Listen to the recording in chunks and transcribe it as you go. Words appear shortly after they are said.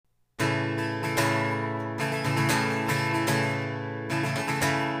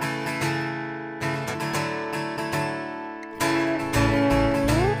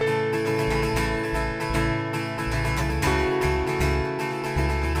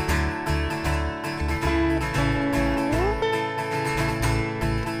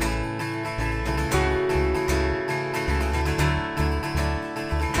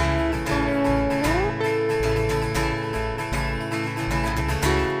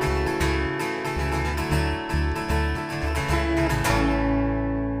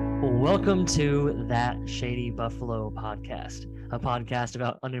Welcome to That Shady Buffalo Podcast, a podcast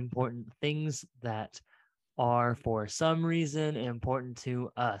about unimportant things that are, for some reason, important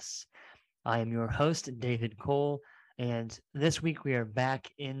to us. I am your host, David Cole, and this week we are back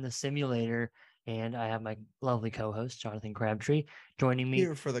in the simulator, and I have my lovely co-host, Jonathan Crabtree, joining me.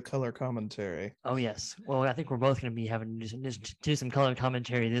 Here for the color commentary. Oh, yes. Well, I think we're both going to be having to do some color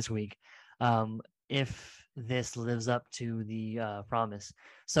commentary this week. If this lives up to the promise.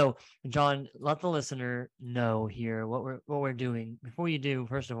 So, John, let the listener know here what we're doing. Before you do,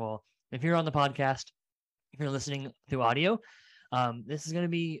 first of all, if you're on the podcast, if you're listening through audio, this is going to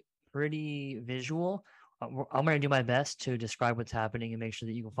be pretty visual. I'm going to do my best to describe what's happening and make sure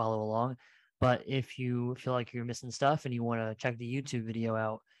that you can follow along. But if you feel like you're missing stuff and you want to check the YouTube video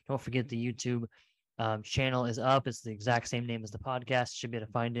out, don't forget the YouTube channel is up. It's the exact same name as the podcast. You should be able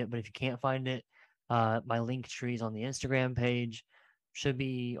to find it. But if you can't find it, my link tree is on the Instagram page. Should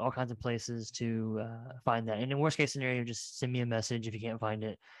be all kinds of places to find that. And in worst case scenario, just send me a message if you can't find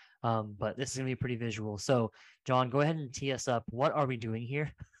it. But this is going to be pretty visual. So, John, go ahead and tee us up. What are we doing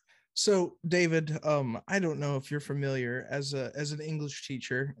here? So, David, I don't know if you're familiar as an English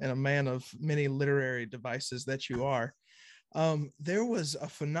teacher and a man of many literary devices that you are. There was a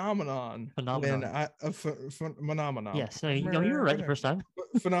phenomenon. Phenomenon. Yes, no, you were right the first time.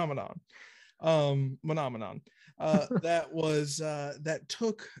 Phenomenon. That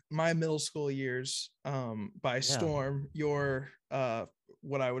took my middle school years by storm. Your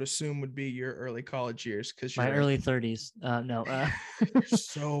what I would assume would be your early college years, because my early 30s. You're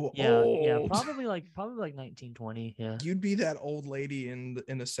so old. Probably like 1920. Yeah, you'd be that old lady in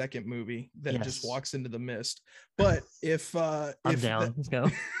the second movie that just walks into the mist. But if I'm down, let's go.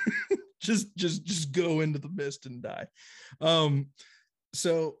 just go into the mist and die.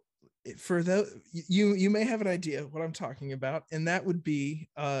 So for you may have an idea what I'm talking about, and that would be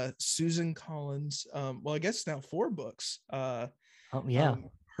Susan Collins. Well, I guess now 4 books.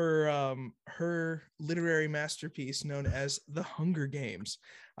 Her literary masterpiece known as The Hunger Games.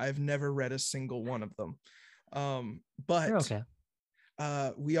 I've never read a single one of them, but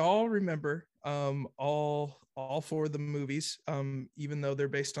we all remember all 4 of the movies, even though they're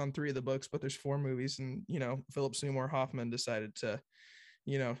based on 3 of the books, but there's 4 movies, and Philip Seymour Hoffman decided to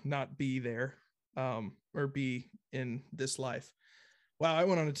not be there, or be in this life. Wow, I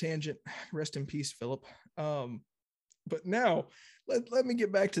went on a tangent. Rest in peace, Philip. But now let me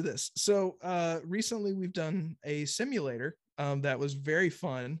get back to this. So recently we've done a simulator that was very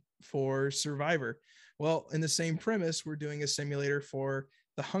fun for Survivor. Well, in the same premise, we're doing a simulator for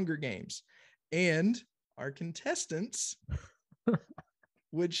the Hunger Games, and our contestants,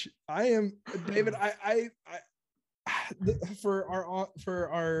 which I am, David, for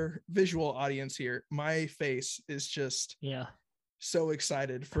our visual audience here, my face is just so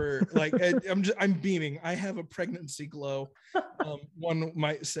excited for, like, I'm beaming. I have a pregnancy glow, one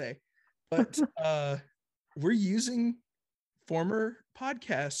might say. But we're using former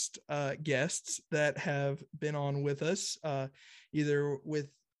podcast guests that have been on with us, either with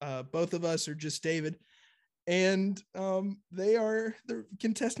both of us or just David. And they're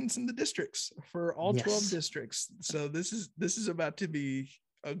contestants in the districts for all 12 districts. So this is about to be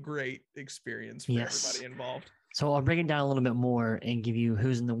a great experience for everybody involved. So I'll break it down a little bit more and give you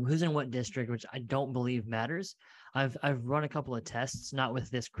who's in what district, which I don't believe matters. I've run a couple of tests, not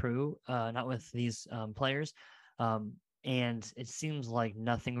with this crew, not with these players, and it seems like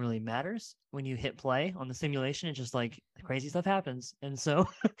nothing really matters when you hit play on the simulation. It's just like crazy stuff happens, and so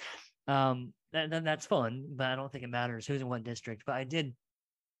that's fun. But I don't think it matters who's in what district. But I did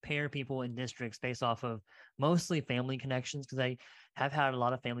pair people in districts based off of mostly family connections, because I have had a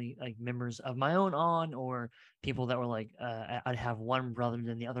lot of family, like members of my own on, or people that were like, I'd have one brother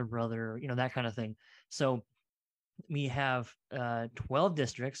than the other brother, that kind of thing. So we have 12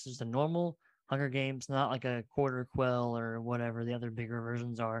 districts. There's a normal Hunger Games, not like a quarter quell or whatever the other bigger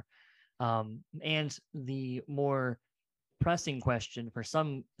versions are. And the more pressing question for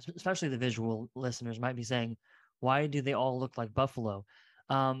some, especially the visual listeners, might be saying, why do they all look like buffalo?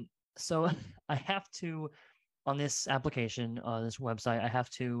 So I have to, on this application, this website, I have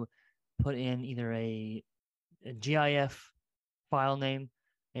to put in either a GIF file name,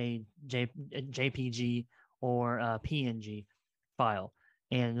 a JPG, or a PNG file.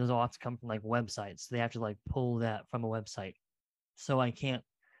 And those all have to come from like websites. They have to like pull that from a website. So I can't,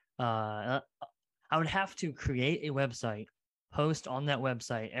 I would have to create a website, post on that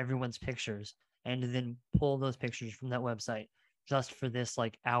website everyone's pictures, and then pull those pictures from that website just for this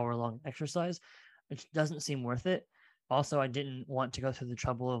like hour-long exercise. It doesn't seem worth it. Also, I didn't want to go through the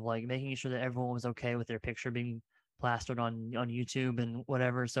trouble of like making sure that everyone was okay with their picture being plastered on YouTube and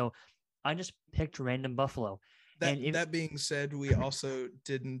whatever. So I just picked random buffalo. That being said, we also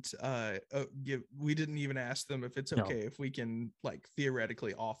didn't we didn't even ask them if it's okay if we can like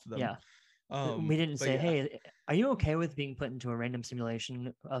theoretically off them. Yeah. We didn't say, hey, are you okay with being put into a random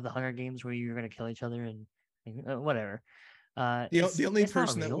simulation of the Hunger Games where you're going to kill each other and whatever? The only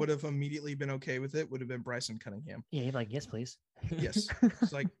person that would have immediately been okay with it would have been Bryson Cunningham. Yeah, he'd be like, yes, please. Yes.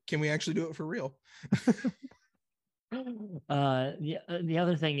 It's like, can we actually do it for real? The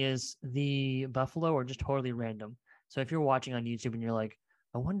other thing is the buffalo are just totally random. So if you're watching on YouTube and you're like,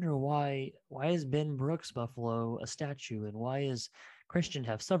 I wonder why is Ben Brooks' buffalo a statue, and why is Christian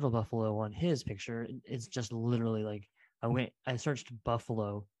have several buffalo on his picture? It's just literally like I searched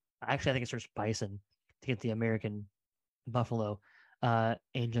buffalo. Actually, I think I searched bison to get the American buffalo. And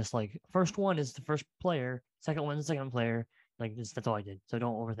just like first one is the first player, second one is the second player. Like that's all I did. So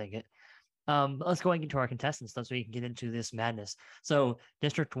don't overthink it. Let's go into our contestants so we can get into this madness. So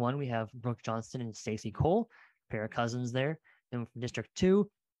District 1, we have Brooke Johnston and Stacey Cole, pair of cousins there. Then from District 2,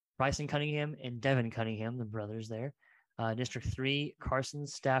 Bryson Cunningham and Devin Cunningham, the brothers there. District 3, Carson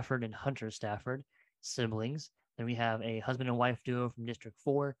Stafford and Hunter Stafford, siblings. Then we have a husband and wife duo from District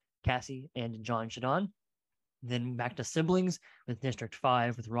 4, Cassie and John Shadon. Then back to siblings with District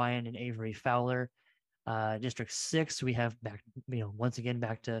 5 with Ryan and Avery Fowler. District 6, we have back, once again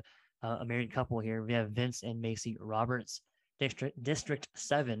back to a married couple here. We have Vince and Macy Roberts. District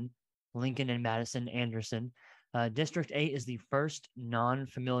 7, Lincoln and Madison Anderson. District 8 is the first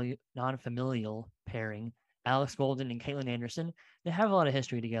non-familial pairing, Alex Golden and Caitlin Anderson. They have a lot of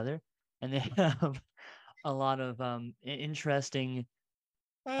history together, and they have a lot of interesting.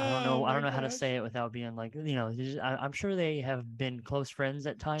 I don't know how to say it without being like, I'm sure they have been close friends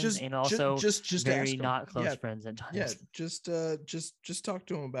at times, and also just very not close friends at times. Yeah, just talk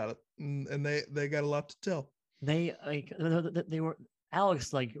to them about it, and they got a lot to tell. They were.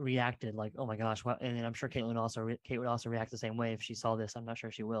 Alex like reacted like, oh my gosh, what? And I'm sure Kate would also react the same way if she saw this. I'm not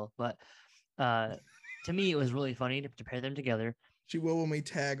sure she will, but to me it was really funny to pair them together. She will when we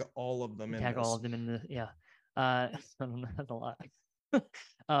tag all of them. All of them in the that's a lot.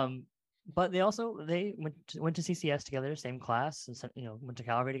 But they went to CCS together, same class, went to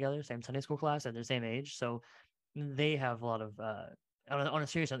Calvary together, same Sunday school class at their same age. So they have a lot of on a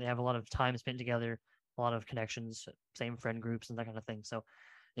serious note, they have a lot of time spent together, a lot of connections, same friend groups and that kind of thing. So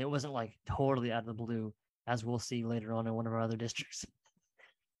it wasn't like totally out of the blue, as we'll see later on in one of our other districts.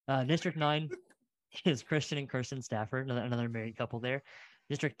 District 9 is Christian and Kirsten Stafford, another married couple there.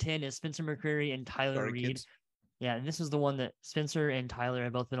 District 10 is Spencer McCreary and Tyler Reed. Kids. Yeah, and this is the one that Spencer and Tyler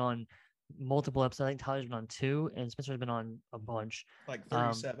have both been on multiple episodes. I think Tyler's been on 2, and Spencer's been on a bunch. Like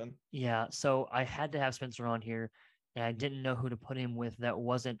 37. Yeah, so I had to have Spencer on here, and I didn't know who to put him with that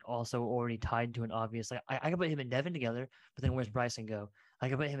wasn't also already tied to an obvious. Like I could put him and Devin together, but then where's Bryson go? I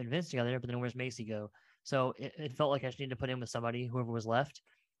could put him and Vince together, but then where's Macy go? So it felt like I just needed to put him with somebody, whoever was left.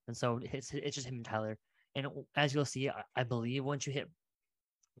 And so it's just him and Tyler. And as you'll see, I believe once you hit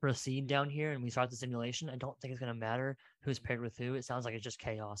proceed down here and we start the simulation, I don't think it's going to matter who's paired with who. It sounds like it's just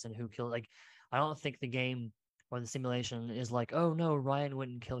chaos and who killed. Like, I don't think the game or the simulation is like, oh no, Ryan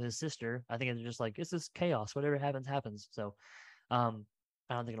wouldn't kill his sister. I think it's just like, it's just chaos. Whatever happens. So I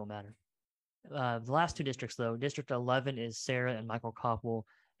don't think it'll matter. The last 2 districts though, District 11 is Sarah and Michael Koppel,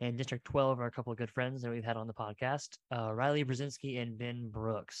 and District 12 are a couple of good friends that we've had on the podcast, Riley Brzezinski and Ben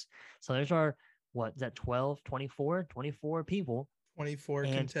Brooks. So there's our, what, is that 12, 24 people. 24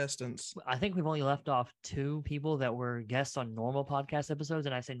 contestants. I think we've only left off 2 people that were guests on normal podcast episodes.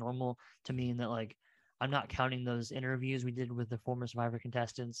 And I say normal to mean that, like, I'm not counting those interviews we did with the former Survivor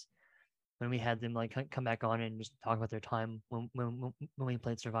contestants when we had them like come back on and just talk about their time when we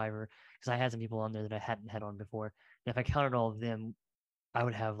played Survivor. Because I had some people on there that I hadn't had on before. And if I counted all of them, I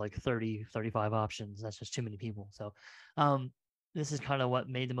would have like 30, 35 options. That's just too many people. So this is kind of what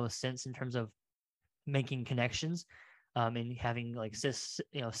made the most sense in terms of making connections. And having like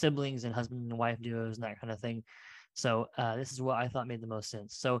siblings and husband and wife duos and that kind of thing. So this is what I thought made the most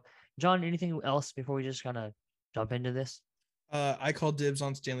sense. So John, anything else before we just kind of jump into this? I call dibs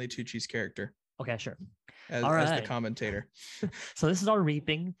on Stanley Tucci's character. Okay, sure. As the commentator. So this is our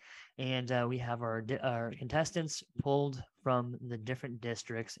reaping, and we have our contestants pulled from the different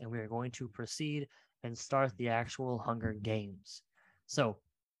districts, and we are going to proceed and start the actual Hunger Games. So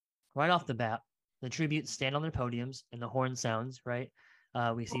right off the bat, the tributes stand on their podiums and the horn sounds, right?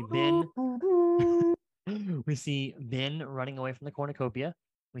 We see Ben. We see Ben running away from the cornucopia.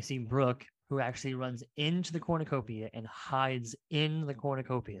 We see Brooke, who actually runs into the cornucopia and hides in the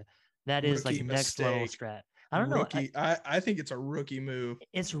cornucopia. That is like next level strat. I don't know. I think it's a rookie move.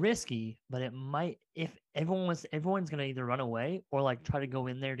 It's risky, but it might, if everyone's going to either run away or like try to go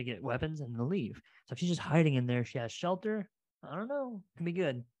in there to get weapons and then leave. So if she's just hiding in there, she has shelter. I don't know. It can be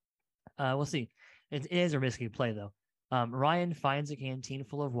good. We'll see. It is a risky play though. Ryan finds a canteen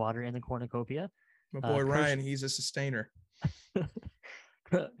full of water in the cornucopia. My boy Ryan, he's a sustainer.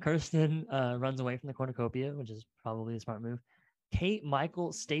 Kirsten runs away from the cornucopia, which is probably a smart move. Kate,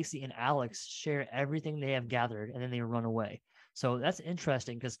 Michael, Stacy, and Alex share everything they have gathered, and then they run away. So that's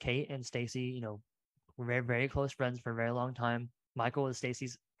interesting because Kate and Stacy, were very, very close friends for a very long time. Michael is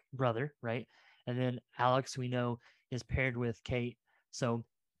Stacy's brother, right? And then Alex, we know, is paired with Kate. So,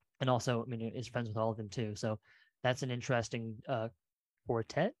 and also, is friends with all of them too. So that's an interesting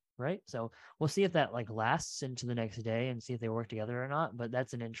quartet, right? So we'll see if that lasts into the next day and see if they work together or not. But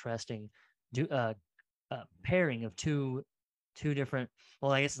that's an interesting pairing of two different,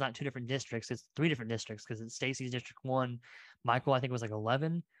 well, I guess it's not two different districts, it's three different districts because it's Stacy's district 1. Michael, I think, was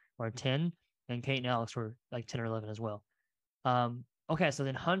 11 or 10, and Kate and Alex were 10 or 11 as well. Okay, so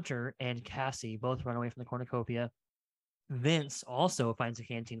then Hunter and Cassie both run away from the cornucopia. Vince also finds a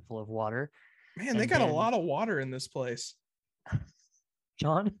canteen full of water. Man, they got a lot of water in this place.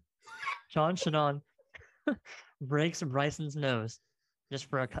 John Shadon breaks Bryson's nose just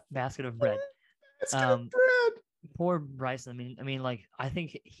for a basket of bread. Poor Bryson. I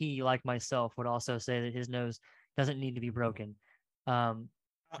think he, like myself, would also say that his nose doesn't need to be broken.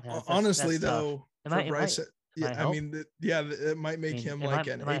 Honestly, though, Bryson, it might make him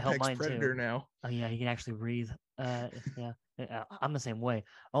an apex predator now. Oh yeah, he can actually breathe. Yeah, I'm the same way.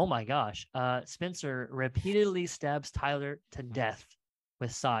 Oh my gosh. Spencer repeatedly stabs Tyler to death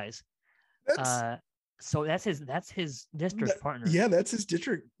with size. So that's his district partner. Yeah, that's his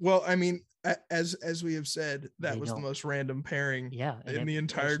district. Well, as we have said, that was the most random pairing in the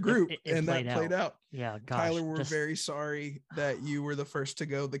entire group, and that played out. Yeah, gosh, Tyler, we're very sorry that you were the first to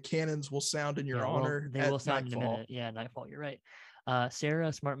go. The cannons will sound in your honor. They will sound in a minute. Yeah, nightfall. You're right.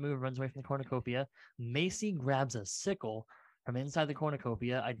 Sarah, smart move, runs away from the cornucopia. Macy grabs a sickle from inside the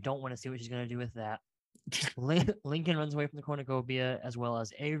cornucopia. I don't want to see what she's going to do with that. Lincoln runs away from the cornucopia, as well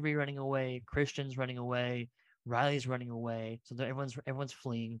as Avery running away, Christian's running away, Riley's running away. So everyone's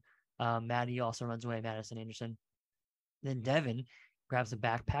fleeing. Maddie also runs away, Madison Anderson. Then Devin grabs a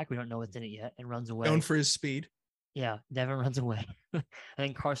backpack, we don't know what's in it yet, and runs away. Known for his speed. Yeah, Devin runs away. And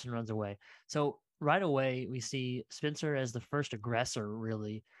then Carson runs away. So right away, we see Spencer as the first aggressor,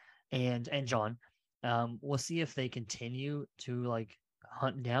 really, and John. We'll see if they continue to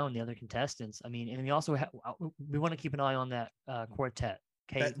hunt down the other contestants. And we also we want to keep an eye on that quartet.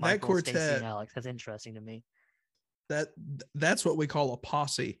 Kate, Michael, quartet, Stacey, and Alex. That's interesting to me. That's what we call a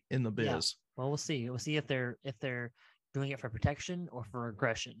posse in the biz. Yeah. Well, we'll see. We'll see if they're doing it for protection or for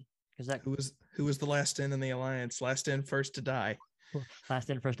aggression. Because that who was the last in the alliance? Last in, first to die. Last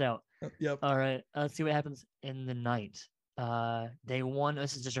in, first out. Yep. All right. Let's see what happens in the night. Day 1.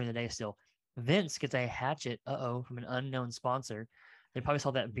 This is just during the day still. Vince gets a hatchet. From an unknown sponsor. They probably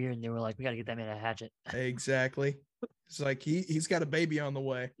saw that beer and they were like, "We got to get that man a hatchet." Exactly. It's like he's got a baby on the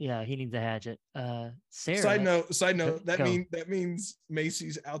way. Yeah, he needs a hatchet. Sarah. Side note. That means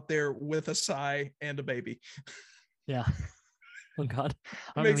Macy's out there with a sigh and a baby. Yeah. Oh God.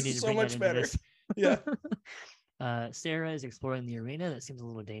 I don't makes it so much better. Yeah. Sarah is exploring the arena. That seems a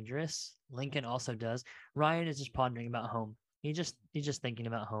little dangerous. Lincoln also does. Ryan is just pondering about home. He's just thinking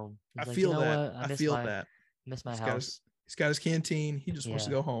about home. He's I feel that. I feel that. Miss my house. He's got his canteen. He just wants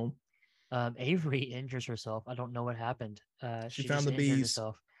to go home. Avery injures herself. I don't know what happened. She found the bees.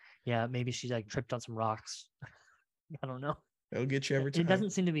 Herself. Yeah, maybe she tripped on some rocks. I don't know. It'll get you every time. It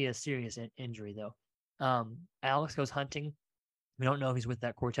doesn't seem to be a serious injury though. Alex goes hunting. We don't know if he's with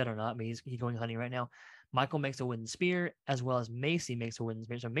that quartet or not, but he's going hunting right now. Michael makes a wooden spear, as well as Macy makes a wooden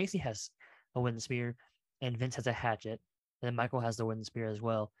spear. So Macy has a wooden spear, and Vince has a hatchet. And then Michael has the wooden spear as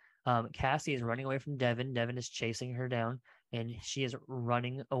well. Cassie is running away from Devin. Devin is chasing her down, and she is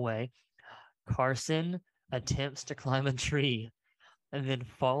running away. Carson attempts to climb a tree and then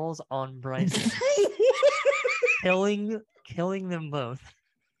falls on Bryson, killing them both.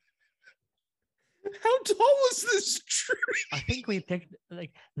 How tall was this tree? I think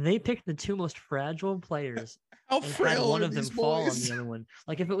they picked the two most fragile players. How frail one are of them these fall boys? on the other one.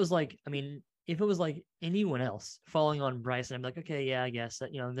 If it was anyone else falling on Bryson, I'm like, okay, yeah, I guess that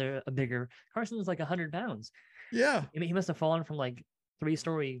they're a bigger. Carson's 100 pounds. Yeah. He must have fallen from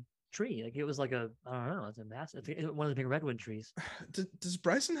 3-story tree. It was I don't know. It's a massive. It's one of the big redwood trees. Does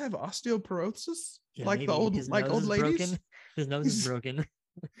Bryson have osteoporosis? Yeah, maybe. The old old ladies? Broken. His nose is broken.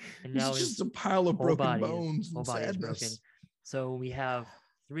 And now it's just a pile of broken bones. Whole body is broken. So we have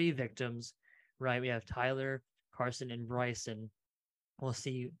 3 victims. right? We have Tyler, Carson, and Bryson. We'll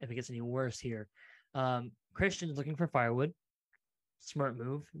see if it gets any worse here. Christian's looking for firewood. Smart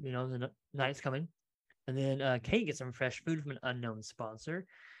move. The night's coming. And then Kate gets some fresh food from an unknown sponsor.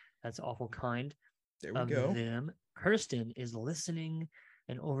 That's awful kind of them. Kirsten is listening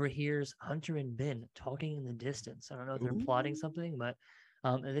and overhears Hunter and Ben talking in the distance. I don't know if they're plotting something, but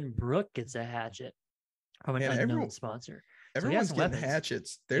and then Brooke gets a hatchet from an unknown sponsor. Everyone's getting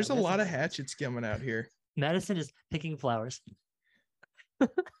hatchets. There's a lot of hatchets coming out here. Madison is picking flowers.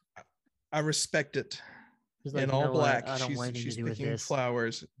 I respect it. Like, in all black, she's picking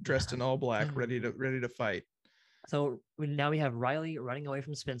flowers, dressed in all black, ready to fight. So now we have Riley running away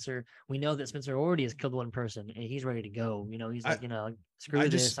from Spencer. We know that Spencer already has killed one person, and he's ready to go. He's like, screw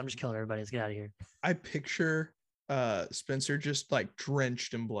this. I'm just killing everybody. Let's get out of here. I picture Spencer just like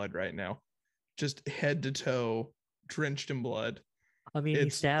drenched in blood right now, just head to toe drenched in blood. I mean, he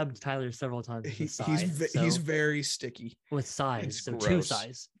stabbed Tyler several times. He's very sticky with size, so gross. 2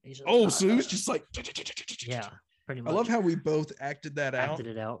 size. So he was just like, yeah, pretty much. I love how we both acted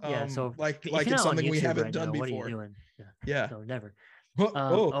it out. Yeah, so like it's something we haven't done before. What are you doing? Yeah. No, never.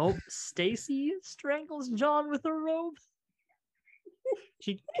 Oh, Stacy strangles John with a rope.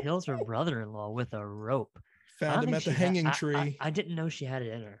 She kills her brother-in-law with a rope. Found him at the hanging tree. I didn't know she had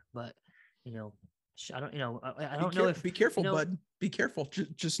it in her, but I don't know if. Be careful, bud. Be careful.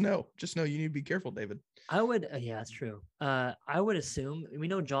 Just know you need to be careful, David. I would. Yeah, that's true. I would assume we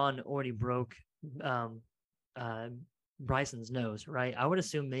know John already broke Bryson's nose, right? I would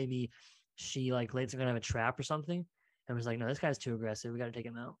assume maybe she like laid some kind of a trap or something, and was like, "No, this guy's too aggressive. We got to take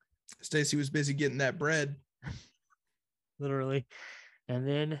him out." Stacy was busy getting that bread, literally, and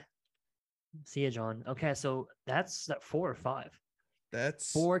then see ya, John. Okay, so that's that 4 or 5.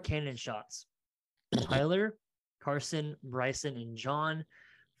 That's 4 cannon shots. Tyler, Carson, Bryson, and John.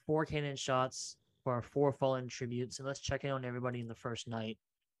 4 cannon shots for our 4 fallen tributes. And let's check in on everybody in the first night.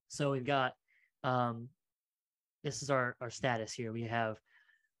 So we've got this is our status here. We have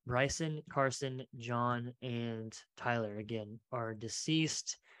Bryson, Carson, John, and Tyler again are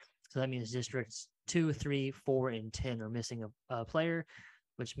deceased. So that means districts 2, 3, 4, and 10 are missing a player,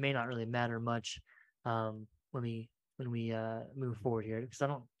 which may not really matter much when we move forward here, because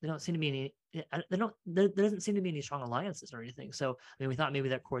there doesn't seem to be any strong alliances or anything. So we thought maybe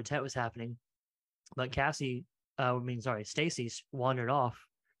that quartet was happening, but Stacy wandered off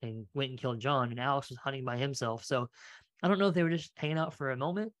and went and killed John, and Alex was hunting by himself. So I don't know if they were just hanging out for a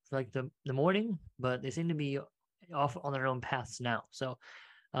moment, for like the morning, but they seem to be off on their own paths now. So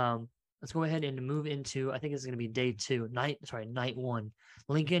let's go ahead and move into, I think it's going to be day 2, night 1.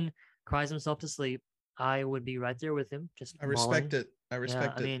 Lincoln cries himself to sleep. I would be right there with him. I respect it. I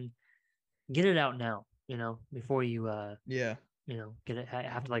mean, get it out now, before you, get it,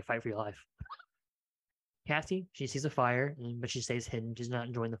 have to like fight for your life. Cassie, she sees a fire, but she stays hidden. She's not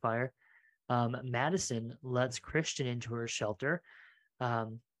enjoying the fire. Madison lets Christian into her shelter,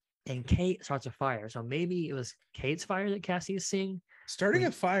 and Kate starts a fire. So maybe it was Kate's fire that Cassie is seeing. Starting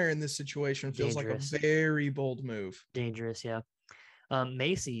a fire in this situation feels dangerous. Like a very bold move. Dangerous, yeah.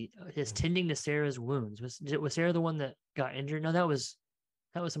 Macy is tending to Sarah's wounds. Was Sarah the one that got injured? No, that was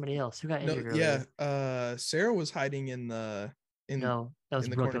somebody else who got injured earlier. Yeah, Sarah was hiding in the. No, that was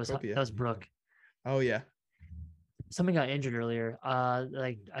Brooke. That was Brooke. Oh yeah. Somebody got injured earlier.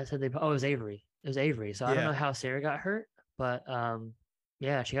 Like I said, it was Avery. It was Avery. So I don't know how Sarah got hurt, but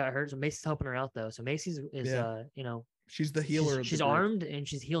yeah, she got hurt. So Macy's helping her out though. So Macy's is she's the healer. She's armed and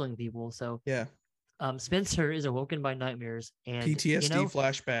she's healing people. So yeah. Spencer is awoken by nightmares and PTSD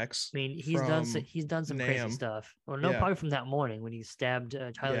flashbacks. I mean, he's done some crazy stuff. Well, probably from that morning when he stabbed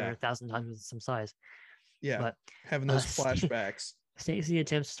Tyler 1,000 times with some size. Yeah, but having those flashbacks. Stacy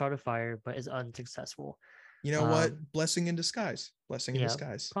attempts to start a fire, but is unsuccessful. You know what? Blessing in disguise. Blessing in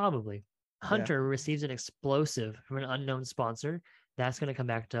disguise. Probably. Hunter receives an explosive from an unknown sponsor. That's going to come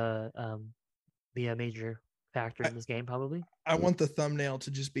back to be a major factor in this game, probably. I want the thumbnail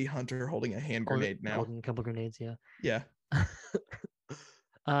to just be Hunter holding a hand grenade now. Holding a couple grenades, yeah. Yeah.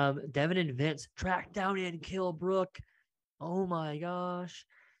 Devin and Vince track down and kill Brooke. Oh my gosh.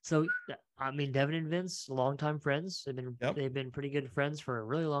 So I mean, Devin and Vince, longtime friends. They've been pretty good friends for a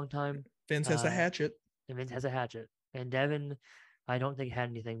really long time. Vince has a hatchet. And Vince has a hatchet. And Devin, I don't think had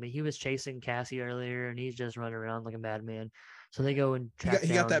anything, but he was chasing Cassie earlier, and he's just running around like a madman. So they go and track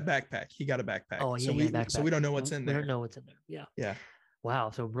he got that backpack. He got a backpack. Oh, yeah, so we don't know what's in there. We don't know what's in there. Yeah. Yeah. Wow.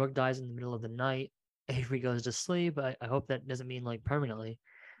 So Brooke dies in the middle of the night. Avery goes to sleep. I hope that doesn't mean like permanently.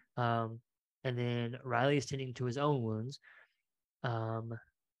 And then Riley is tending to his own wounds. And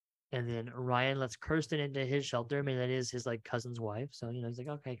then Ryan lets Kirsten into his shelter. I mean, that is his like cousin's wife. So, he's like,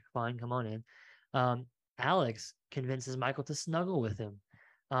 okay, fine, come on in. Alex convinces Michael to snuggle with him.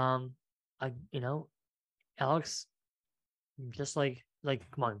 Alex just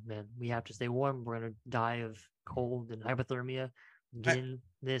come on, man, we have to stay warm. We're gonna die of cold and hypothermia. Get in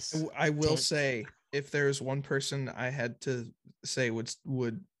this. I will say, if there's one person I had to say would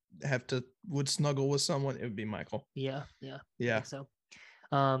snuggle with someone, it would be Michael. Yeah. I think so.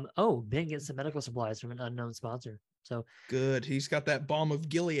 Ben gets some medical supplies from an unknown sponsor. So good. He's got that balm of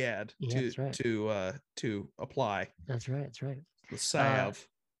Gilead to apply. That's right. The salve.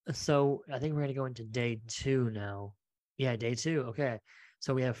 So I think we're gonna go into day 2 now. Yeah, day 2. Okay.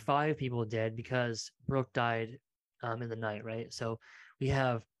 So we have 5 people dead because Brooke died in the night, right? So we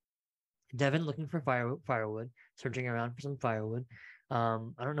have Devin looking for firewood, searching around for some firewood. I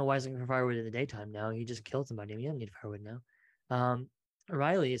don't know why he's looking for firewood in the daytime now. He just killed somebody. We don't need firewood now.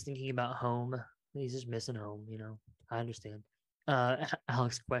 Riley is thinking about home. He's just missing home, I understand.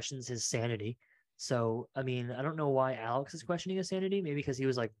 Alex questions his sanity. So, I mean, I don't know why Alex is questioning his sanity. Maybe because he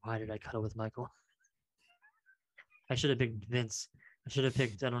was like, why did I cuddle with Michael? I should have picked Vince. I should have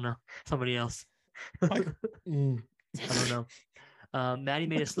picked, I don't know, somebody else. I don't know. Maddie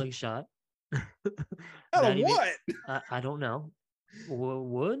made a slingshot. Out of what? I don't know.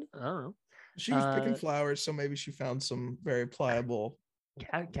 Wood? I don't know. She was picking flowers, so maybe she found some very pliable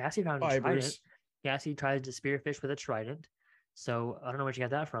Cassie found fibers. A trident. Cassie tried to spearfish with a trident. So I don't know where she got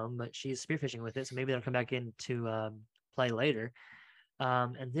that from, but she's spearfishing with it. So maybe they'll come back in to play later.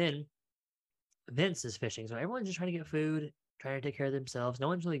 And then Vince is fishing. So everyone's just trying to get food, trying to take care of themselves. No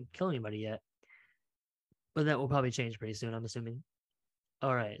one's really killing anybody yet. But that will probably change pretty soon, I'm assuming.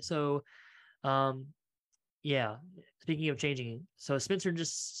 All right. So, yeah. Speaking of changing, so Spencer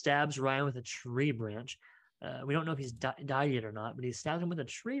just stabs Ryan with a tree branch. We don't know if he's died yet or not, but he stabbed him with a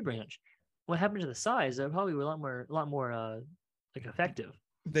tree branch. What happened to the size? They probably were a lot more effective.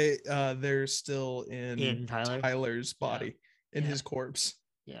 They're still in Tyler's body, in his corpse.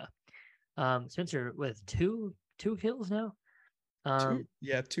 Yeah. Spencer with two kills now. 2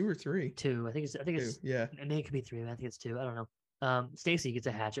 or 3. 2. I think it's yeah. I mean, it could be 3. I think it's 2. I don't know. Stacy gets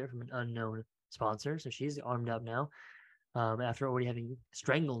a hatchet from an unknown sponsor, so she's armed up now. After already having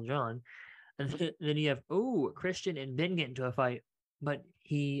strangled John, and then you have Christian and Ben get into a fight, but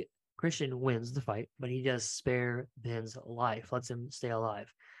Christian wins the fight, but he does spare Ben's life, lets him stay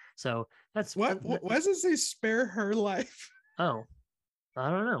alive. So that's why does it say spare her life? Oh, I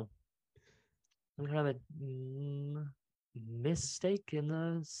don't know. I'm kind of a mistake in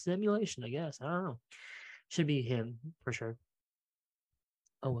the simulation, I guess. I don't know. Should be him for sure.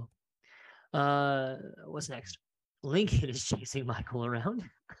 Oh well. What's next? Lincoln is chasing Michael around,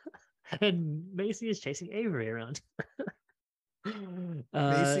 and Macy is chasing Avery around.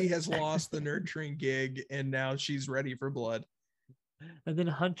 Macy has lost the nurturing gig, and now she's ready for blood. And then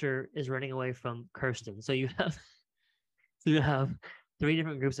Hunter is running away from Kirsten. So you have 3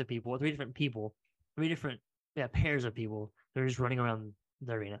 different groups of people, 3 different pairs of people. They're just running around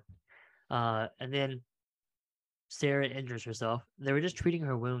the arena. And then Sarah injures herself. They were just treating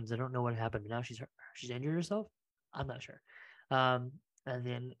her wounds. I don't know what happened. Now she's injured herself. I'm not sure. And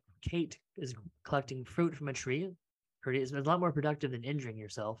then Kate is collecting fruit from a tree. It's a lot more productive than injuring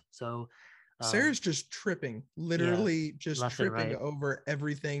yourself. So Sarah's just tripping, literally just tripping over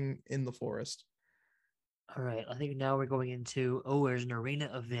everything in the forest. All right. I think now we're going into, there's an arena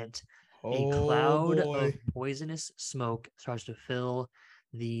event. A cloud of poisonous smoke starts to fill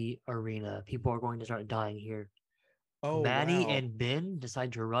the arena. People are going to start dying here. Maddie and Ben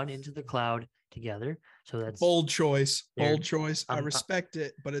decide to run into the cloud together. So that's bold choice. I respect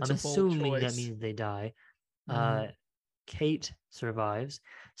it, but it's a bold choice. I'm assuming that means they die. Kate survives.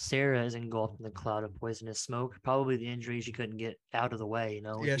 Sarah is engulfed in the cloud of poisonous smoke. Probably the injury, she couldn't get out of the way.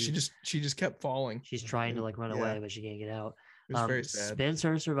 Yeah, she just kept falling. She's trying to run away, but she can't get out. It was very sad.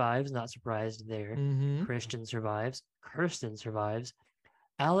 Spencer survives. Not surprised there. Mm-hmm. Christian survives. Kirsten survives.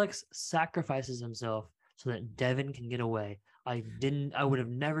 Alex sacrifices himself so that Devin can get away. I would have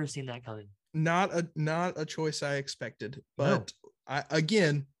never seen that coming. Not a choice I expected, but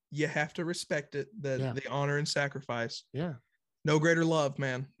no. You have to respect it, the honor and sacrifice. Yeah. No greater love,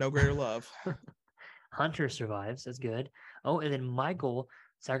 man. No greater love. Hunter survives. That's good. And then Michael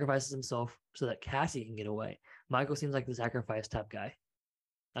sacrifices himself so that Cassie can get away. Michael seems like the sacrifice type guy.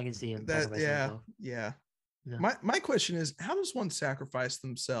 I can see him. Yeah. My question is, how does one sacrifice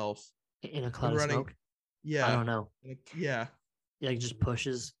themselves in a cloud of smoke? Yeah. I don't know. Yeah. Like just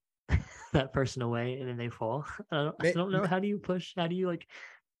pushes that person away and then they fall. I don't know. How do you push? How do you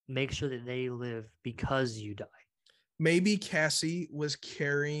make sure that they live because you die? Maybe Cassie was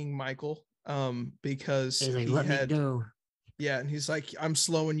carrying Michael because let me go. Yeah, and he's like, I'm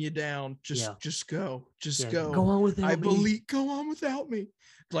slowing you down. Just go. Go. Go on without me. Go on without me.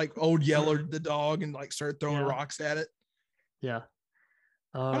 Like old Yeller the dog and like start throwing rocks at it. Yeah.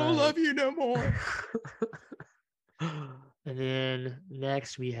 I don't love you no more. And then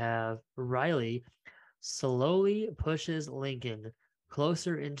next we have Riley slowly pushes Lincoln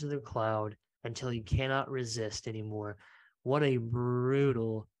closer into the cloud until he cannot resist anymore. What a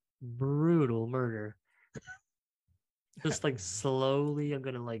brutal, brutal murder. Just like slowly, I'm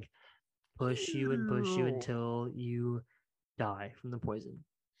gonna like push you until you die from the poison.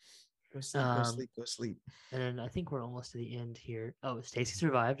 Go sleep, go sleep. And then I think we're almost to the end here. Oh, Stacy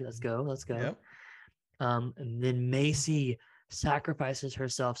survived. Let's go. Yep. And then Macy sacrifices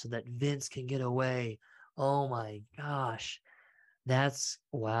herself so that Vince can get away. Oh my gosh. That's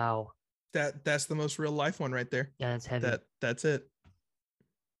wow. That's the most real life one right there. Yeah, it's heavy. That's it.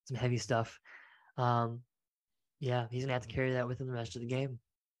 Some heavy stuff. Yeah, he's gonna have to carry that with him the rest of the game.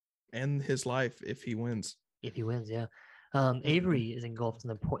 And his life if he wins. If he wins, yeah. Avery is engulfed in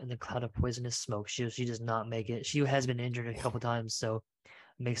the cloud of poisonous smoke. She does not make it. She has been injured a couple times, so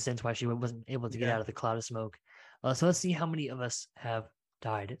it makes sense why she wasn't able to get out of the cloud of smoke. So let's see how many of us have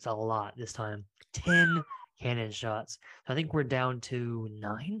died. It's a lot this time. 10 cannon shots. So I think we're down to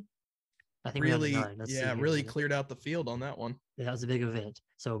 9. I think really, we're down to 9. Really cleared out the field on that one. Yeah, that was a big event.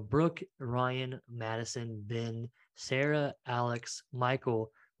 So Brooke, Ryan, Madison, Ben, Sarah, Alex,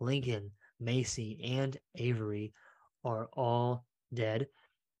 Michael, Lincoln, Macy, and Avery are all dead.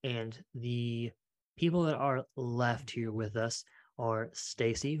 And the people that are left here with us are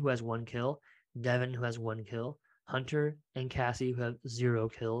Stacy, who has 1 kill, Devin, who has 1 kill, Hunter and Cassie, who have 0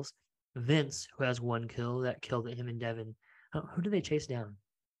 kills, Vince, who has 1 kill that killed him and Devin. Who did they chase down?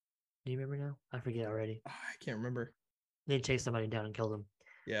 Do you remember now? I forget already. I can't remember. They chased somebody down and killed him.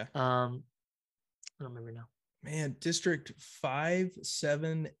 Yeah. I don't remember now. Man, District 5,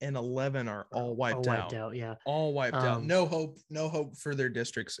 7, and 11 are all wiped out. Yeah. All wiped out. No hope for their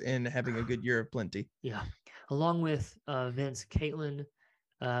districts in having a good year of plenty. Yeah. Along with Vince, Caitlin,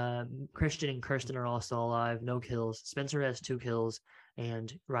 Christian, and Kirsten are all still alive. No kills. Spencer has 2 kills,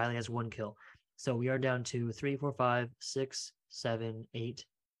 and Riley has 1 kill. So we are down to 3, 4, 5, 6, 7, 8,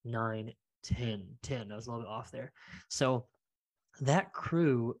 9, 10. 10. I was a little bit off there. So that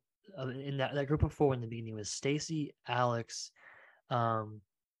crew in that group of 4 in the beginning was Stacy, Alex,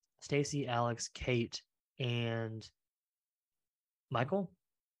 Kate, and Michael.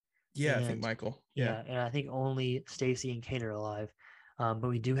 Yeah, I think Michael. Yeah, and I think only Stacy and Kate are alive. But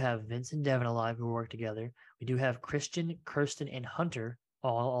we do have Vince and Devin alive who work together. We do have Christian, Kirsten, and Hunter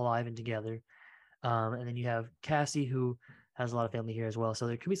all alive and together. And then you have Cassie, who has a lot of family here as well. So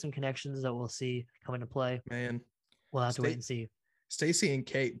there could be some connections that we'll see come into play. Man, we'll have to wait and see. Stacy and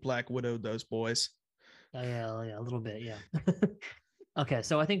Kate Black Widowed those boys. Yeah, a little bit, yeah. Okay,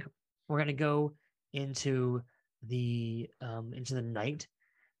 so I think we're gonna go into the night.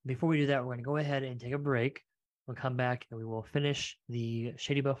 Before we do that, we're gonna go ahead and take a break. We'll come back and we will finish the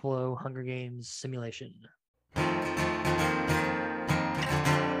Shady Buffalo Hunger Games simulation.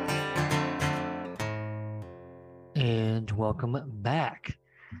 And welcome back.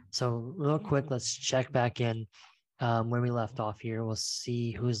 So real quick, let's check back in where we left off here. We'll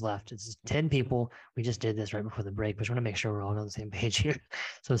see who's left. It's 10 people. We just did this right before the break, but we want to make sure we're all on the same page here.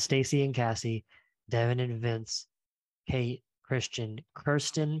 So Stacy and Cassie, Devin and Vince, Kate, Christian,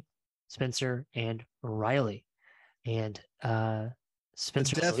 Kirsten, Spencer, and Riley. And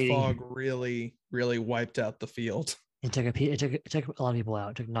Spencer. The death fog really, really wiped out the field. It took a lot of people out.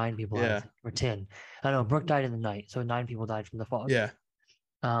 It took 9 people out, or 10. I don't know. Brooke died in the night, so 9 people died from the fog. Yeah.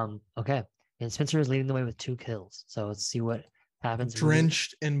 Okay. And Spencer is leading the way with 2 kills. So let's see what happens.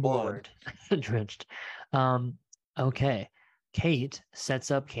 Drenched in blood. Drenched. Okay. Kate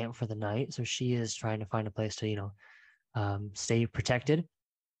sets up camp for the night, so she is trying to find a place to, stay protected.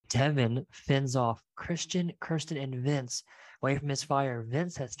 Devin fends off Christian, Kirsten, and Vince away from his fire.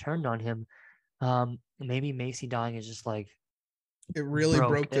 Vince has turned on him. Maybe Macy dying is just like it really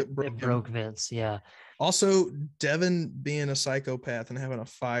broke Vince. Yeah. Also, Devin being a psychopath and having a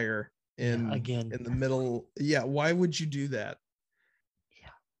fire in the middle. Yeah. Why would you do that?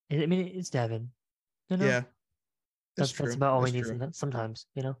 Yeah. I mean, it's Devin. Yeah. That's about all we need sometimes,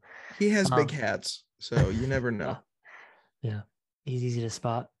 He has big hats, so you never know. Yeah. He's easy to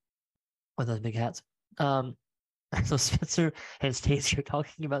spot with those big hats. So Spencer and Stacy are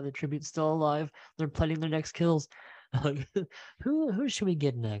talking about the tribute still alive. They're planning their next kills. Who should we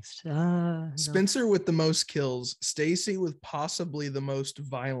get next? Spencer with the most kills. Stacy with possibly the most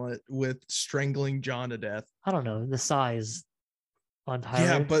violent with strangling John to death. I don't know the size on Tyler.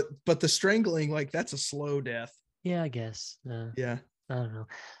 Yeah, but the strangling, like, that's a slow death. Yeah, I guess. Yeah. I don't know.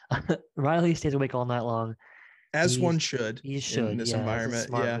 Riley stays awake all night long. As one should He in should. this Yeah, it's a environment.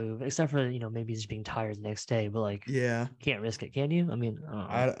 smart Yeah. move. Except for, maybe just being tired the next day, but like Yeah. you can't risk it, can you? I mean,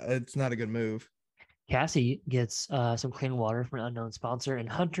 I don't know. It's not a good move. Cassie gets some clean water from an unknown sponsor, and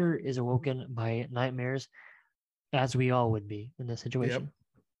Hunter is awoken by nightmares, as we all would be in this situation.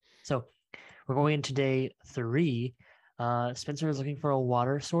 Yep. So we're going into day 3. Spencer is looking for a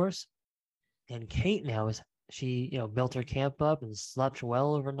water source, and Kate now she built her camp up and slept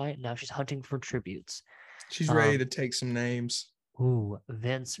well overnight. Now she's hunting for tributes. She's ready to take some names.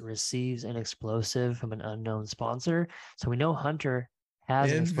 Vince receives an explosive from an unknown sponsor. So we know Hunter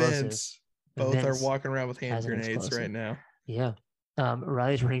has an explosive. Vince both are walking around with hand grenades right now. Yeah.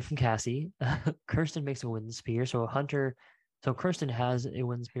 Riley's running from Cassie. Kirsten makes a wind spear. So Kirsten has a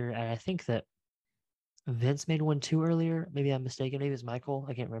wind spear. And I think that Vince made one too earlier. Maybe I'm mistaken. Maybe it's Michael.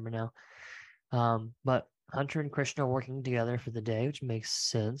 I can't remember now. But Hunter and Christian are working together for the day, which makes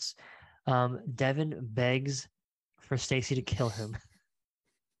sense. Devin begs for Stacy to kill him,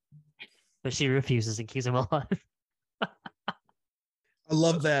 but she refuses and keeps him alive. I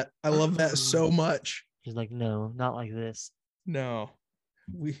love that. I love that so much. She's like, no, not like this. No,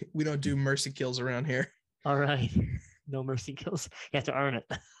 we don't do mercy kills around here. All right, no mercy kills. You have to earn it.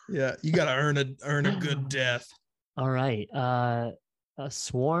 Yeah, you gotta earn a good death. All right. A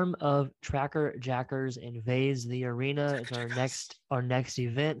swarm of tracker jackers invades the arena. It's our next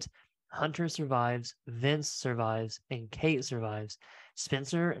event. Hunter survives, Vince survives, and Kate survives.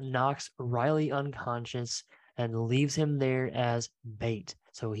 Spencer knocks Riley unconscious and leaves him there as bait.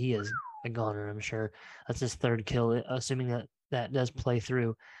 So he is a goner, I'm sure. That's his 3rd kill, assuming that does play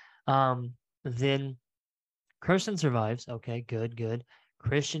through. Then Kirsten survives. Okay, good.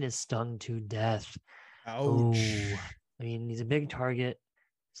 Christian is stung to death. Ouch. Ooh. I mean, he's a big target.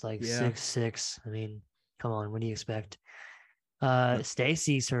 It's like 6'6". I mean, come on, what do you expect?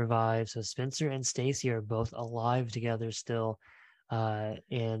 Stacy survives, so Spencer and Stacy are both alive together still.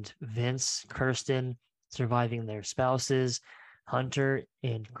 And Vince, Kirsten surviving their spouses. Hunter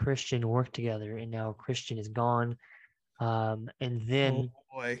and Christian work together, and now Christian is gone. And then,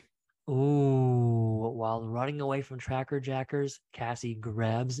 while running away from tracker jackers, Cassie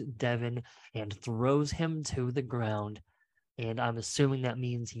grabs Devin and throws him to the ground. And I'm assuming that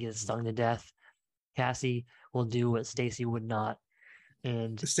means he gets stung to death. Cassie will do what Stacy would not.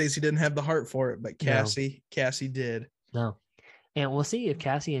 And Stacy didn't have the heart for it, but Cassie did. No. And we'll see if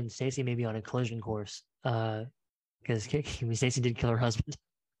Cassie and Stacy may be on a collision course. Because Stacy did kill her husband.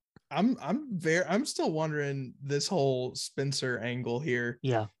 I'm still wondering this whole Spencer angle here.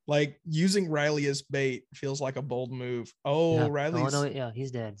 Yeah. Like using Riley as bait feels like a bold move. Riley's. Oh, no, yeah,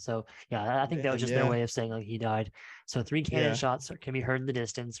 he's dead. So, yeah, I think that was just their way of saying like he died. So 3 cannon shots can be heard in the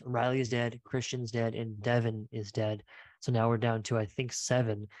distance. Riley is dead, Christian's dead, and Devin is dead. So now we're down to, I think,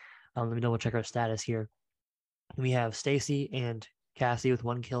 7. Let me double check our status here. We have Stacy and Cassie with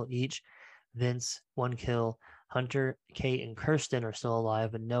 1 kill each. Vince, 1 kill. Hunter, Kate, and Kirsten are still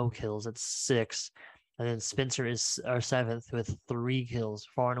alive, but no kills. It's 6. And then Spencer is our 7th with 3 kills,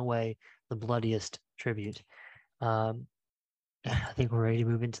 far and away the bloodiest tribute. I think we're ready to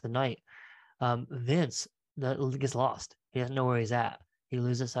move into the night. Vince gets lost. He doesn't know where he's at. He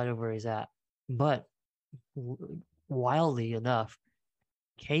loses sight of where he's at. But wildly enough,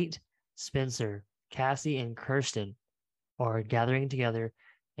 Kate, Spencer, Cassie, and Kirsten are gathering together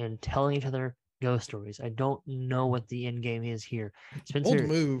and telling each other ghost stories. I don't know what the end game is here. Spencer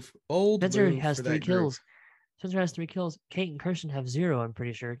has 3 kills. Spencer has 3 kills. Kate and Kirsten have 0, I'm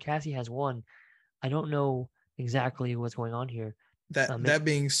pretty sure. Cassie has 1. I don't know exactly what's going on here. That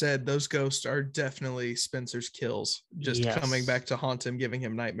being said, those ghosts are definitely Spencer's kills, just coming back to haunt him, giving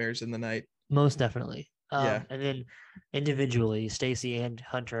him nightmares in the night. Most definitely. And then individually, Stacy and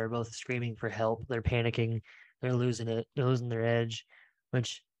Hunter are both screaming for help. They're panicking. They're losing it. They're losing their edge,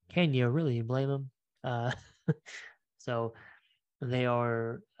 which can you really blame them? So they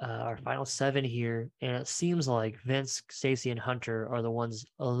are our final 7 here. And it seems like Vince, Stacy, and Hunter are the ones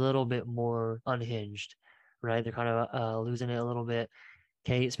a little bit more unhinged, right? They're kind of losing it a little bit.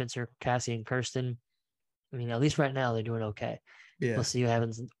 Kate, Spencer, Cassie, and Kirsten, I mean, at least right now, they're doing okay. Yeah. We'll see what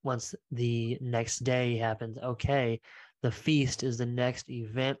happens once the next day happens. Okay, the feast is the next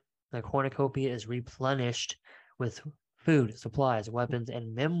event. The cornucopia is replenished with food, supplies, weapons,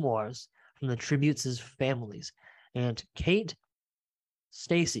 and memoirs from the tributes' families. And Kate,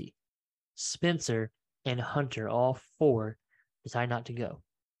 Stacy, Spencer, and Hunter, all 4, decide not to go.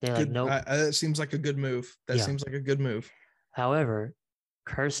 They're like, nope. That seems like a good move. Seems like a good move. However,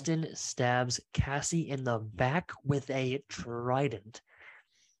 Kirsten stabs Cassie in the back with a trident.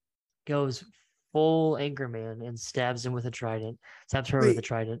 Goes full anchor man and stabs him with a trident. Stabs her with a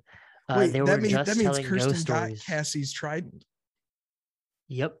trident. Wait, they were just telling ghost stories. Got Cassie's trident.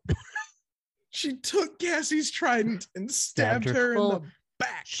 Yep. She took Cassie's trident and stabbed her in the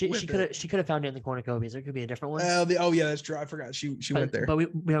back. She could have found it in the cornucopias. There could be a different one. Oh yeah, that's true. I forgot she went there. But we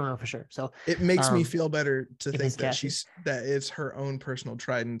don't know for sure. So it makes me feel better to think that Cassie. that it's her own personal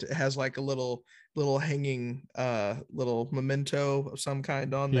trident. It has like a little hanging little memento of some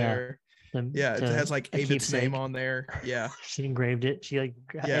kind on there. It has like Avid's name on there. Yeah. She engraved it. She like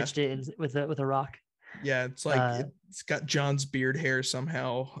etched it with a rock. Yeah, it's like it's got John's beard hair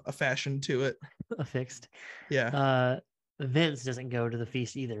somehow fashioned to it. Affixed. Yeah. Vince doesn't go to the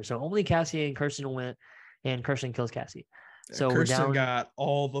feast either. So only Cassie and Kirsten went, and Kirsten kills Cassie. So Kirsten got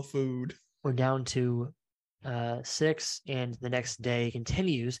all the food. We're down to 6, and the next day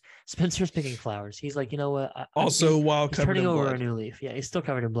continues. Spencer's picking flowers. He's like, you know what? While turning over a new leaf. Yeah, he's still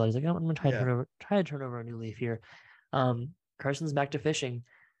covered in blood. He's like, I'm gonna try to turn over a new leaf here. Kirsten's back to fishing,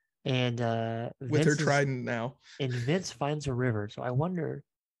 and with her trident now. And Vince finds a river. So I wonder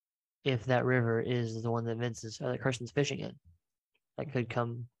if that river is the one that Kirsten's fishing in. That could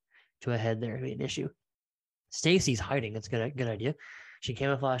come to a head there and be an issue. Stacy's hiding. It's a good idea. She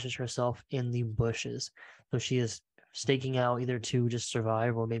camouflages herself in the bushes. So she is staking out either to just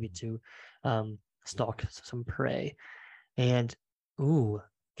survive or maybe to stalk some prey. And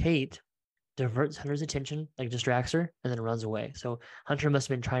Kate diverts Hunter's attention, like distracts her, and then runs away. So Hunter must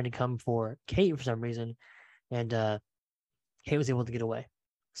have been trying to come for Kate for some reason, and Kate was able to get away.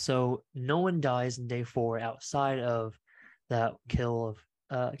 So no one dies in day 4 outside of that kill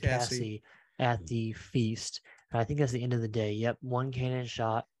of Cassie at the feast. And I think that's the end of the day. Yep, 1 cannon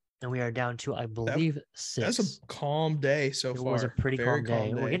shot, and we are down to, I believe, 6. That's a calm day so far. It was a pretty calm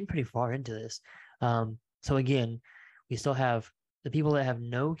day. We're getting pretty far into this. So again, we still have the people that have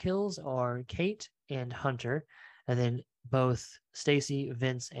no kills are Kate and Hunter, and then both Stacy,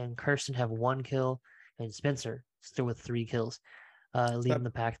 Vince, and Kirsten have 1 kill, and Spencer still with 3 kills. Leading the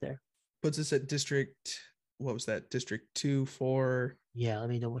pack there. Puts us at district, what was that? District 2, 4. Yeah, let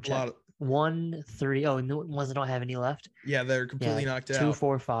me double check. 1, 3. Oh, and the ones that don't have any left. Yeah, they're completely knocked out. 2,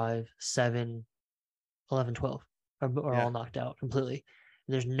 4, 5, 7, 11, 12 are all knocked out completely.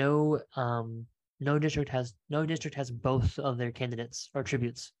 There's no district has both of their candidates or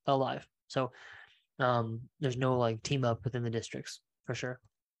tributes alive. So there's no like team up within the districts for sure.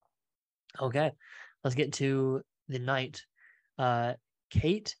 Okay, let's get to the night.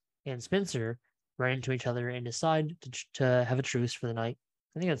 Kate and Spencer run into each other and decide to have a truce for the night.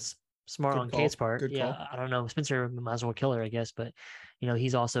 I think that's smart on Kate's part. Good call. I don't know. Spencer might as well kill her, I guess, but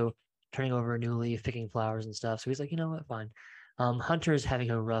he's also turning over a new leaf, picking flowers and stuff. So he's like, you know what, fine. Hunter's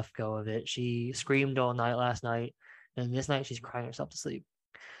having a rough go of it. She screamed all night last night, and this night she's crying herself to sleep.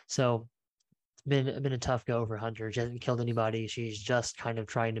 So it's been a tough go for Hunter. She hasn't killed anybody. She's just kind of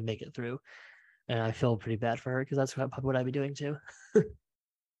trying to make it through. And I feel pretty bad for her because that's what I'd be doing too.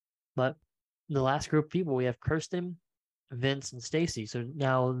 But the last group of people, we have Kirsten, Vince, and Stacy. So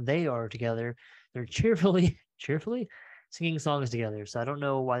now they are together. They're cheerfully singing songs together. So I don't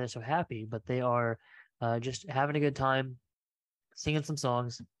know why they're so happy, but they are just having a good time, singing some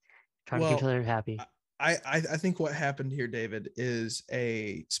songs, trying to keep each other happy. I think what happened here, David, is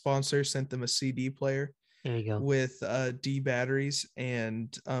a sponsor sent them a CD player. There you go. With D batteries,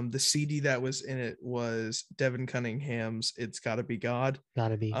 and the CD that was in it was Devin Cunningham's "It's Gotta Be God."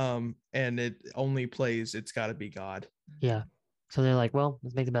 Gotta be. And it only plays "It's Gotta Be God." Yeah. So they're like, well,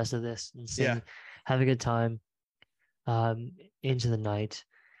 let's make the best of this and sing, have a good time, into the night,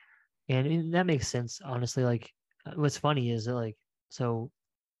 and that makes sense, honestly. Like, what's funny is that so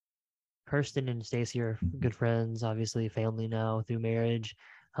Kirsten and Stacy are good friends, obviously family now through marriage.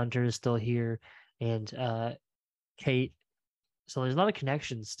 Hunter is still here. And Kate, so there's a lot of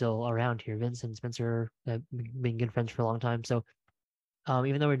connections still around here. Vince and Spencer have been good friends for a long time. So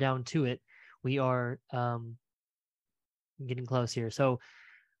even though we're down to it, we are getting close here. So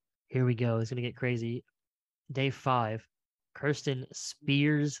here we go. It's going to get crazy. Day 5, Kirsten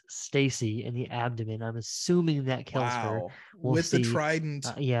spears Stacy in the abdomen. I'm assuming that kills her. With the trident.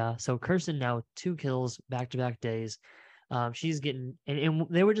 Yeah. So Kirsten now 2 kills back-to-back days. She's getting, and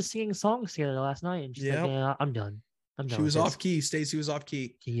they were just singing songs together last night, and she's like, yeah, I'm done. She was off key. Stacy was off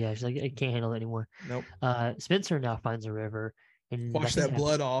key. Yeah, she's like, I can't handle it anymore. Nope. Spencer now finds a river and wash that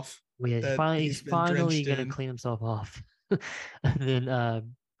blood off. Yeah, he's finally gonna clean himself off. And then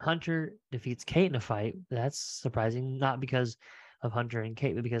Hunter defeats Kate in a fight. That's surprising, not because of Hunter and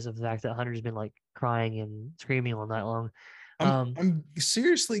Kate, but because of the fact that Hunter's been like crying and screaming all night long. I'm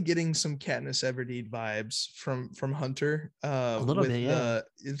seriously getting some Katniss Everdeen vibes from Hunter. A little bit, yeah.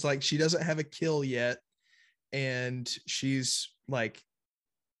 It's like she doesn't have a kill yet, and she's like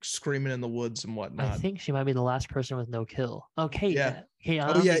screaming in the woods and whatnot. I think she might be the last person with no kill. Oh, Kate. Yeah. Kate,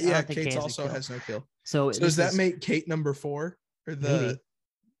 I don't think Kate also has no kill. So does that make Kate number 4 or the? Maybe.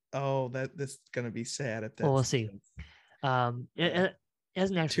 Oh, that's gonna be sad if that's. Well, we'll see. It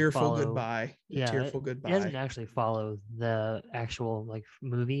doesn't actually tearful follow. Goodbye. Yeah, tearful goodbye. It doesn't actually follow the actual like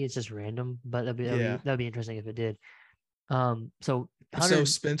movie. It's just random, but that'd be interesting if it did. So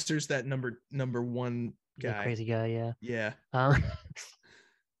Spencer's that number 1 guy, crazy guy, yeah.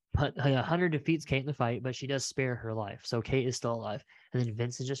 But Hunter defeats Kate in the fight, but she does spare her life, so Kate is still alive. And then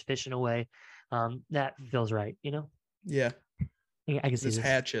Vince is just fishing away. That feels right, you know. Yeah, I can see this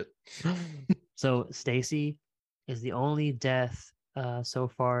hatchet. So Stacy is the only death so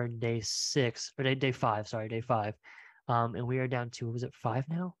far in day 6 or day 5. Sorry, day 5. And we are down to, was it 5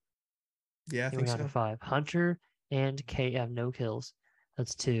 now? Yeah, I think we're down to 5. Hunter and Kate have no kills.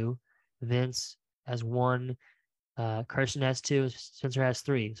 That's 2. Vince has 1. Kirsten has 2. Spencer has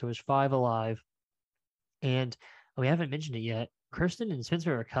 3. So there's 5 alive. And we haven't mentioned it yet. Kirsten and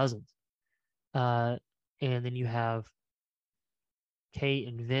Spencer are cousins. And then you have Kate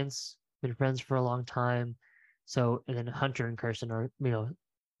and Vince, been friends for a long time. So, and then Hunter and Kirsten are,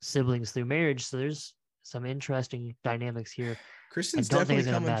 siblings through marriage. So there's some interesting dynamics here. Kristen's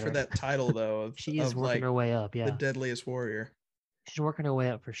definitely coming for that title, though. She is working her way up. Yeah, the deadliest warrior. She's working her way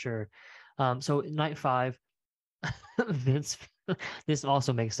up for sure. So night 5, Vince. This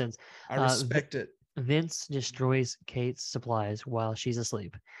also makes sense. I respect it. Vince destroys Kate's supplies while she's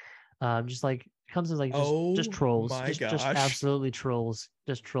asleep. Just like comes as like just trolls. Just absolutely trolls.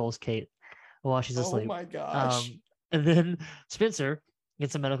 Just trolls Kate while she's asleep. Oh my gosh. And then Spencer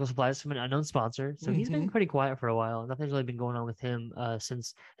gets some medical supplies from an unknown sponsor. So he's been pretty quiet for a while. Nothing's really been going on with him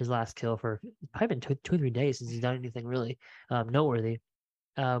since his last kill for probably been 2 or 3 days since he's done anything really noteworthy.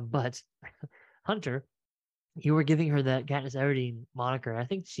 But Hunter, you were giving her that Katniss Everdeen moniker. I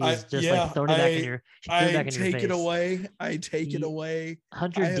think she's like throwing it back in your face. I take it away.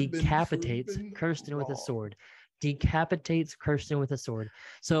 Hunter decapitates Kirsten with a sword. Decapitates Kirsten with a sword.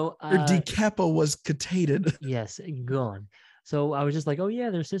 So her decapo was catated. Yes, gone. So I was just like, oh yeah,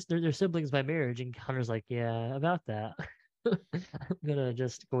 they're siblings by marriage, and Hunter's like, yeah, about that. I'm gonna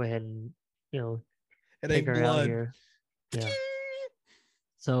just go ahead and take her out here. Yeah.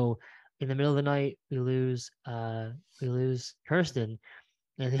 So in the middle of the night, we lose Kirsten,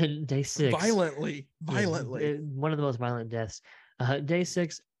 and then day 6, violently, one of the most violent deaths. Day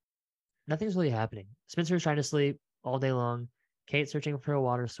 6, nothing's really happening. Spencer's trying to sleep all day long. Kate's searching for a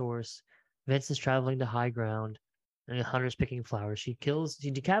water source. Vince is traveling to high ground, and Hunter's picking flowers. She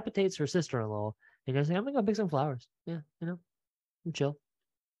decapitates her sister-in-law, and goes, I'm gonna go pick some flowers. Yeah, I'm chill.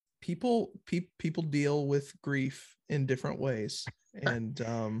 People deal with grief in different ways, and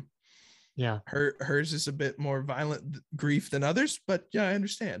yeah, hers is a bit more violent grief than others, but yeah, I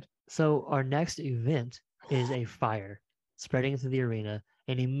understand. So our next event is a fire spreading through the arena,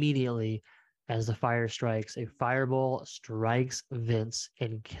 and immediately as the fire strikes, a fireball strikes Vince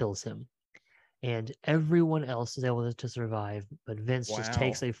and kills him. And everyone else is able to survive, but Vince just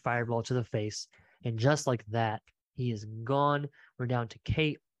takes a fireball to the face, and just like that, he is gone. We're down to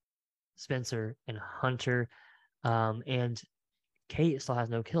Kate, Spencer, and Hunter, and Kate still has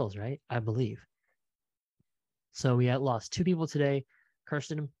no kills, right? I believe. So we had lost 2 people today,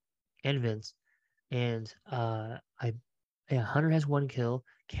 Kirsten and Vince, and Hunter has 1 kill.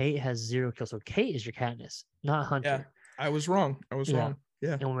 Kate has 0 kills. So Kate is your Katniss, not Hunter. Yeah, I was wrong. Wrong.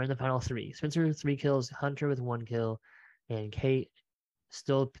 Yeah. And we're in the final 3. Spencer 3 kills, Hunter with 1 kill, and Kate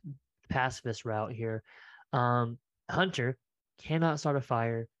still pacifist route here. Hunter cannot start a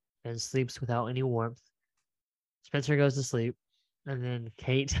fire and sleeps without any warmth. Spencer goes to sleep, and then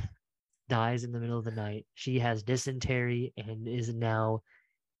Kate dies in the middle of the night. She has dysentery and is now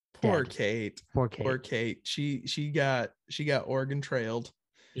Poor dead. Kate. She got Oregon trailed.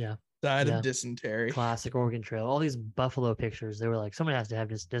 Yeah. Died of dysentery. Classic Oregon Trail. All these buffalo pictures, they were like, someone has to have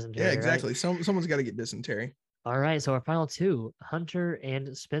dysentery. Yeah, exactly. Right? Someone's got to get dysentery. All right. So our final 2, Hunter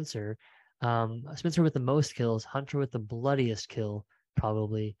and Spencer. Spencer with the most kills, Hunter with the bloodiest kill,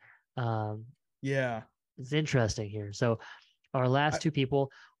 probably. Yeah. It's interesting here. So our last 2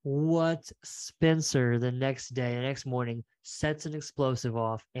 people, what Spencer the next next morning, sets an explosive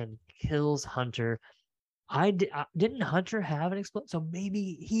off and kills Hunter. Didn't Hunter have an explosive? So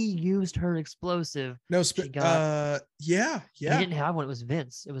maybe he used her explosive. No, yeah. He didn't have one. It was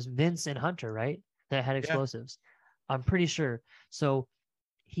Vince. It was Vince and Hunter, right? That had explosives. Yeah. I'm pretty sure. So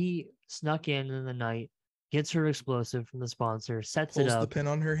he snuck in the night gets her explosive from the sponsor, sets Pulls it up, the pin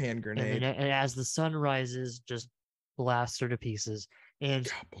on her hand and grenade. then and as the sun rises, just blasts her to pieces. And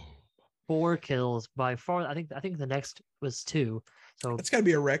 4 kills by far. I think the next was 2. So it's got to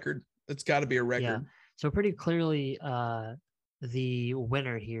be a record. It's got to be a record. Yeah. So pretty clearly, the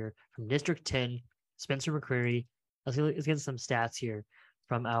winner here from District 10, Spencer McCreary. Let's get some stats here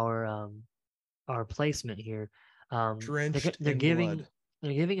from our placement here. Drenched they're in giving blood.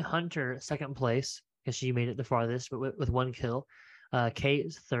 they're giving Hunter second place because she made it the farthest, but with 1 kill. Kate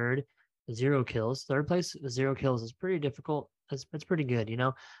is third, 0 kills. Third place, 0 kills is pretty difficult. It's pretty good, you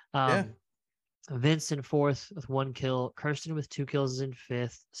know. Yeah. Vince in 4th with 1 kill. Kirsten with 2 kills is in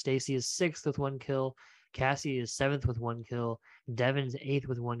 5th. Stacy is 6th with 1 kill. Cassie is 7th with 1 kill. Devin's 8th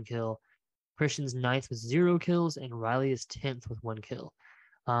with 1 kill. Christian's 9th with 0 kills, and Riley is 10th with 1 kill.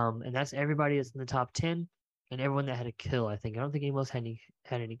 And that's everybody that's in the top 10, and everyone that had a kill. I think I don't think anyone else had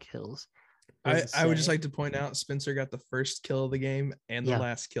any kills. I would just like to point out Spencer got the first kill of the game and the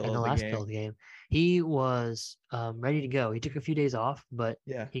last kill of the game. He was ready to go. He took a few days off, but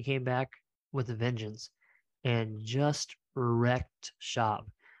yeah, he came back with a vengeance and just wrecked shop.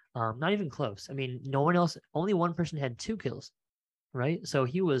 Not even close. I mean, no one else, only one person had 2 kills, right? So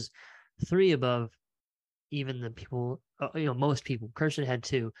he was 3 above even the people, most people. Kirsten had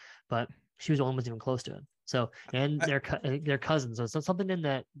 2, but she was the one who was even close to him. So, and they're cousins. So it's something in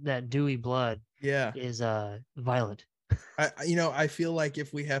that dewy blood is violent. I feel like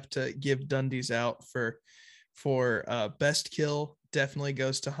if we have to give Dundies out for best kill, definitely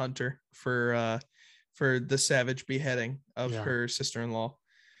goes to Hunter for the savage beheading of her sister-in-law.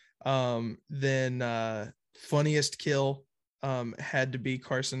 Then funniest kill had to be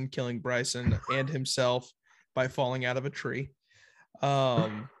Carson killing Bryson and himself by falling out of a tree.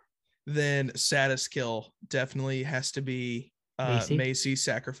 Then saddest kill definitely has to be Macy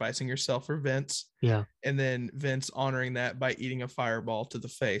sacrificing herself for Vince. Yeah. And then Vince honoring that by eating a fireball to the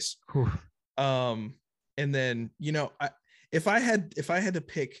face. And then, if I had to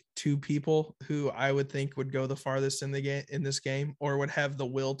pick 2 people who I would think would go the farthest in this game, or would have the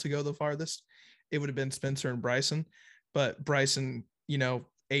will to go the farthest, it would have been Spencer and Bryson. But Bryson,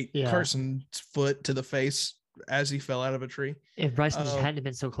 ate Carson's foot to the face as he fell out of a tree. If Bryson just hadn't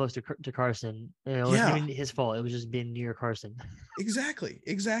been so close to Carson, it wasn't even his fault. It was just being near Carson. Exactly.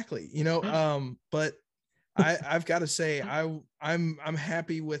 But I've got to say, I'm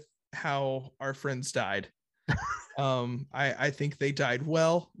happy with how our friends died. I think they died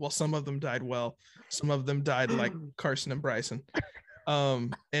well. Well, some of them died well. Some of them died like Carson and Bryson.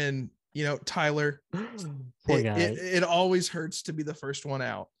 And Tyler, it always hurts to be the first one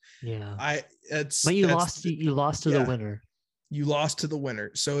out. Yeah. But you lost to the winner. You lost to the winner.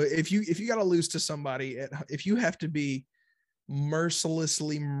 So if you got to lose to somebody, if you have to be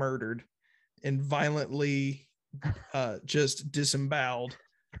mercilessly murdered and violently just disemboweled,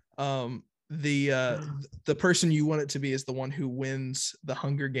 the person you want it to be is the one who wins the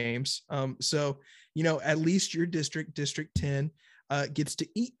Hunger Games. So at least your district 10 gets to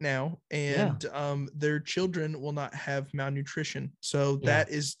eat now, and their children will not have malnutrition. So that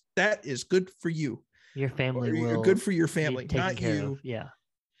is good for you. Your family will good for your family, not you. Yeah,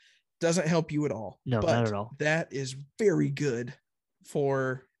 doesn't help you at all. No, not at all. That is very good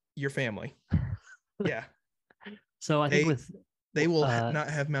for your family. Yeah. So I think they will not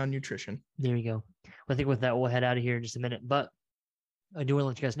have malnutrition. There you go. I think with that, we'll head out of here in just a minute. But I do want to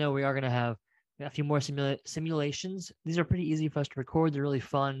let you guys know we are going to have a few more simulations. These are pretty easy for us to record. They're really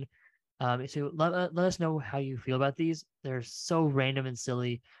fun. So let us know how you feel about these. They're so random and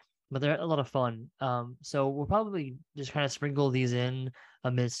silly, but they're a lot of fun. So we'll probably just kind of sprinkle these in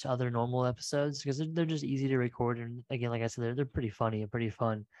amidst other normal episodes because they're just easy to record. And again, like I said, they're pretty funny and pretty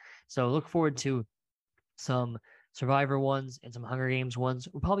fun. So look forward to some Survivor ones and some Hunger Games ones.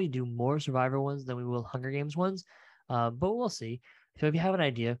 We'll probably do more Survivor ones than we will Hunger Games ones, but we'll see. So if you have an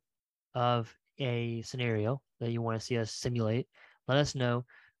idea of a scenario that you want to see us simulate, let us know.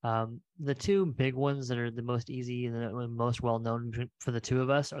 The 2 big ones that are the most easy and the most well known for the 2 of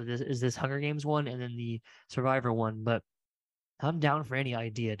us is this Hunger Games one and then the Survivor one. But I'm down for any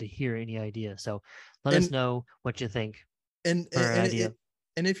idea, to hear any idea. So let us know what you think. And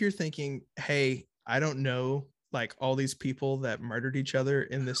if you're thinking, hey, I don't know, like all these people that murdered each other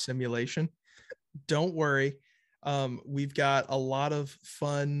in this simulation, don't worry. We've got a lot of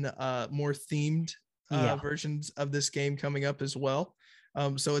fun, more themed versions of this game coming up as well.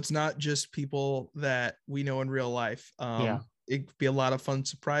 So it's not just people that we know in real life. It could be a lot of fun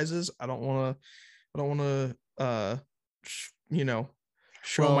surprises. I don't want to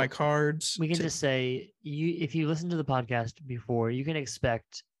show my cards. We can just say if you listen to the podcast before, you can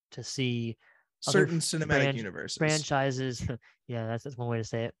expect to see certain cinematic universes. Franchises. Yeah, that's one way to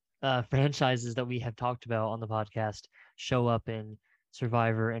say it. Franchises that we have talked about on the podcast show up in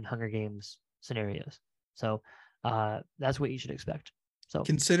Survivor and Hunger Games scenarios. So that's what you should expect. So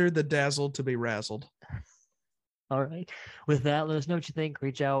consider the dazzled to be razzled. All right. With that, let us know what you think.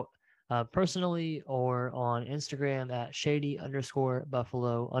 Reach out personally or on Instagram at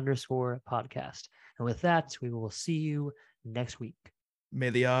shady_buffalo_podcast. And with that, we will see you next week. May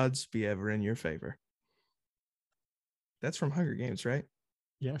the odds be ever in your favor. That's from Hunger Games, right?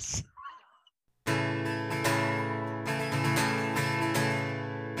 Yes.